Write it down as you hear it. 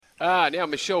Now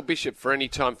Michelle Bishop for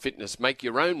Anytime Fitness. Make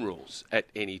your own rules at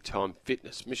Anytime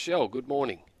Fitness. Michelle, good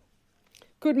morning.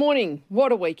 Good morning.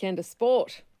 What a weekend of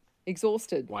sport.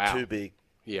 Exhausted. Wow. Too big.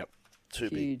 Yep. Too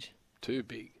Huge. Too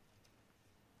big.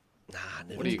 Nah,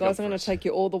 never. What do you Guys, got I'm for going us? to take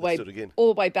you all the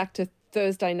way back to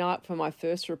Thursday night for my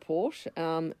first report,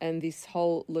 and this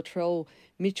whole Latrell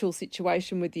Mitchell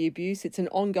situation with the abuse. It's an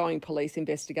ongoing police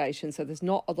investigation, so there's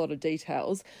not a lot of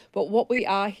details. But what we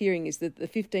are hearing is that the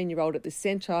 15-year-old at the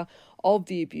centre of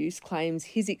the abuse claims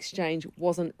his exchange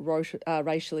wasn't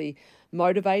racially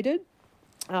motivated.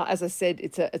 As I said,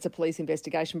 it's a police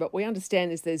investigation, but we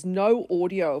understand is there's no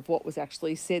audio of what was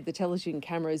actually said. The television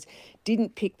cameras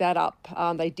didn't pick that up.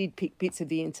 They did pick bits of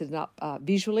the incident up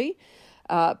visually,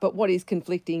 but what is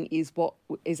conflicting is what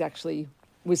is actually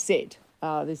was said.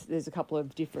 There's a couple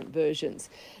of different versions.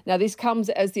 Now, this comes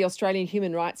as the Australian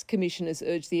Human Rights Commission has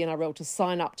urged the NRL to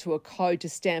sign up to a code to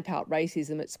stamp out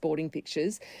racism at sporting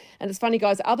fixtures. And it's funny,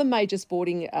 guys, other major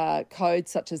sporting codes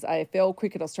such as AFL,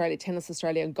 Cricket Australia, Tennis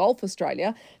Australia and Golf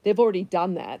Australia, they've already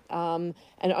done that.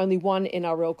 And only one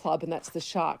NRL club, and that's the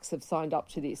Sharks, have signed up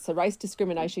to this. So Race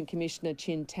Discrimination Commissioner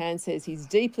Chin Tan says he's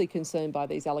deeply concerned by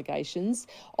these allegations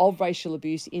of racial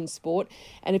abuse in sport.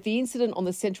 And if the incident on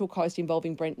the Central Coast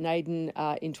involving Brent Naden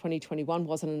in 2021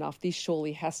 wasn't enough, this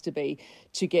surely has to be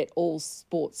to get all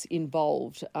sports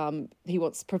involved. He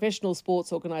wants professional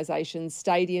sports organisations,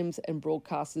 stadiums and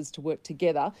broadcasters to work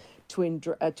together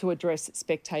to address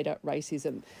spectator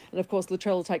racism. And of course,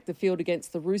 Latrell will take the field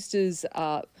against the Roosters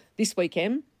this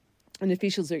weekend. And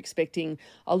officials are expecting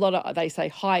a lot of, they say,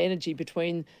 high energy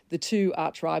between the two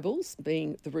arch rivals,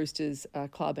 being the Roosters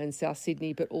club and South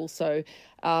Sydney, but also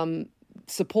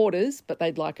supporters, but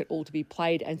they'd like it all to be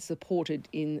played and supported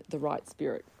in the right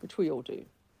spirit, which we all do.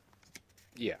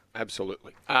 Yeah,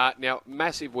 absolutely. Now,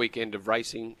 massive weekend of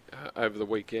racing over the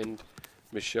weekend.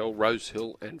 Michelle,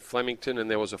 Rosehill and Flemington,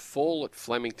 and there was a fall at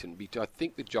Flemington. I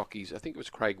think the jockeys, I think it was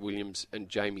Craig Williams and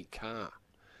Jamie Carr.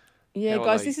 Yeah,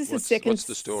 guys, this is the second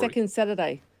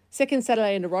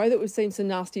Saturday in a row that we've seen some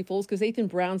nasty falls because Ethan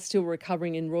Brown's still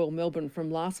recovering in Royal Melbourne from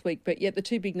last week. But yet the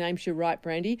two big names, you're right,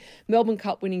 Brandy, Melbourne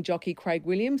Cup winning jockey Craig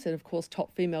Williams and, of course,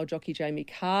 top female jockey Jamie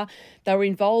Carr. They were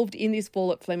involved in this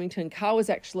fall at Flemington. Carr was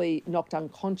actually knocked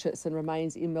unconscious and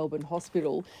remains in Melbourne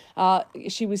Hospital.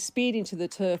 She was speared into the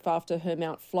turf after her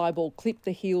mount Flyball clipped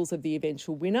the heels of the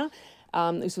eventual winner.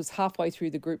 This was halfway through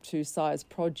the Group 2 size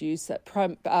produce.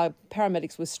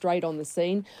 Paramedics were straight on the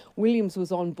scene. Williams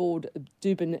was on board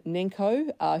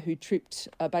Dubinenko, who tripped,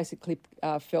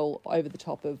 fell over the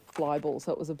top of Flyball.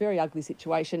 So it was a very ugly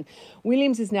situation.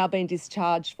 Williams has now been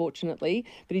discharged, fortunately,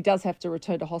 but he does have to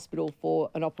return to hospital for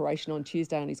an operation on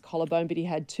Tuesday on his collarbone, but he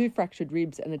had 2 fractured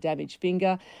ribs and a damaged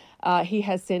finger. He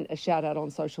has sent a shout out on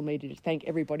social media to thank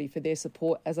everybody for their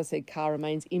support. As I said, Carr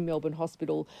remains in Melbourne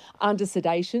Hospital under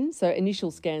sedation. So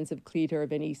initial scans have cleared her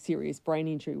of any serious brain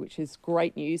injury, which is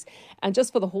great news. And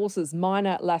just for the horses,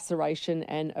 minor laceration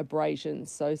and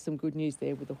abrasions. So some good news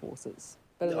there with the horses.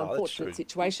 But an unfortunate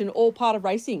situation, all part of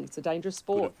racing. It's a dangerous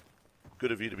sport.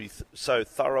 Good of you to be so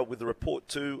thorough with the report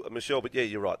too, Michelle. But yeah,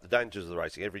 you're right. The dangers of the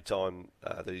racing. Every time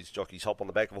these jockeys hop on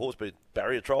the back of a horse, but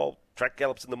barrier trial, track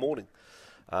gallops in the morning.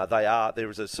 There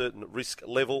is a certain risk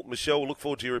level. Michelle, we'll look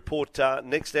forward to your report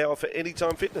next hour for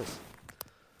Anytime Fitness.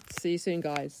 See you soon,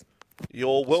 guys.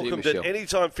 You're welcomed at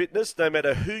Anytime Fitness, no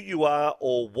matter who you are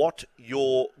or what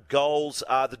your goals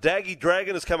are. The Daggy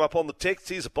Dragon has come up on the text.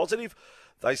 Here's a positive.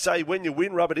 They say, when you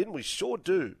win, rub it in. We sure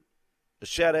do. A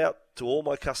shout out to all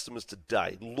my customers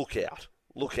today. Look out.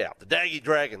 Look out. The Daggy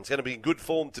Dragon's going to be in good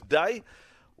form today.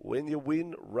 When you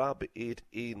win, rub it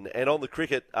in. And on the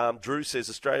cricket, Drew says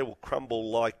Australia will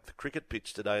crumble like the cricket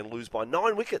pitch today and lose by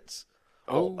 9 wickets.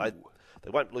 They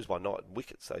won't lose by 9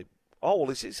 wickets.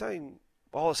 He's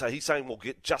saying we'll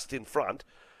get just in front,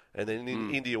 and then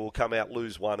India will come out,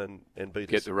 lose one, and beat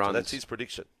us. Get the runs. So that's his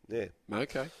prediction. Yeah.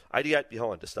 Okay. 88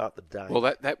 behind to start the day. Well,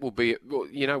 that will be. Well,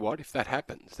 you know what? If that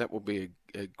happens, that will be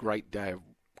a great day of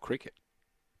cricket.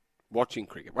 Watching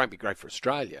cricket won't be great for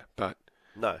Australia, but.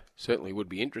 No. Certainly would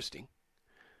be interesting.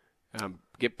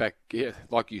 Get back,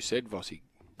 like you said, Vossi,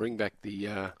 bring back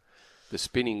the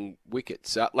spinning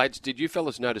wickets. Lads, did you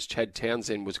fellas notice Chad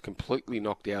Townsend was completely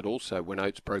knocked out also when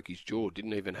Oates broke his jaw,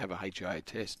 didn't even have a HIA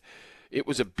test? It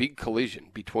was a big collision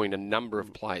between a number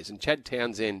of players. And Chad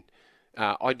Townsend,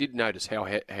 I did notice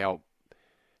how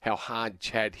hard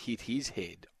Chad hit his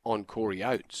head on Corey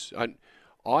Oates.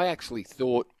 I actually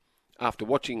thought, after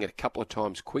watching it a couple of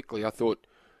times quickly, I thought,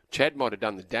 Chad might have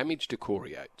done the damage to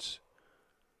Corey Oates.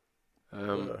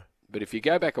 But if you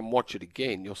go back and watch it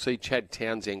again, you'll see Chad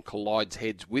Townsend collides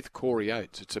heads with Corey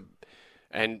Oates.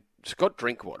 And Scott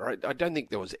Drinkwater, I don't think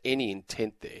there was any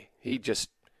intent there.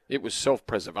 It was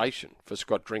self-preservation for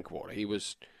Scott Drinkwater.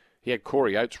 He had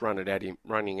Corey Oates running at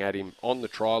him on the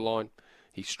try line.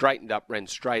 He straightened up, ran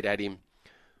straight at him.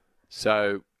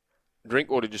 So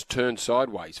Drinkwater just turned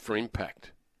sideways for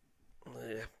impact.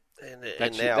 Yeah,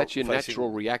 that's your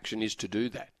natural reaction, is to do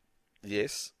that.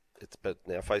 Yes, but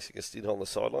now facing a stint on the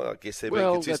sideline, I guess they're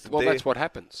being consistent there. That's what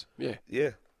happens. Yeah.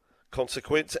 Yeah.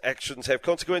 Actions have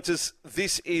consequences.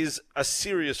 This is a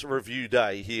serious review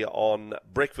day here on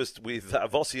Breakfast with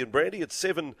Vossi and Brandy. It's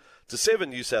 7 to 7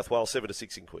 New South Wales, 7 to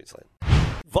 6 in Queensland.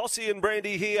 Vossi and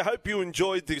Brandy here. Hope you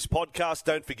enjoyed this podcast.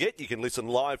 Don't forget, you can listen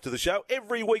live to the show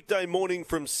every weekday morning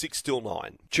from 6 till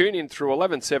 9. Tune in through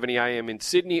 11:70 a.m. in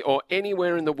Sydney or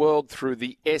anywhere in the world through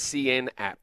the SEN app.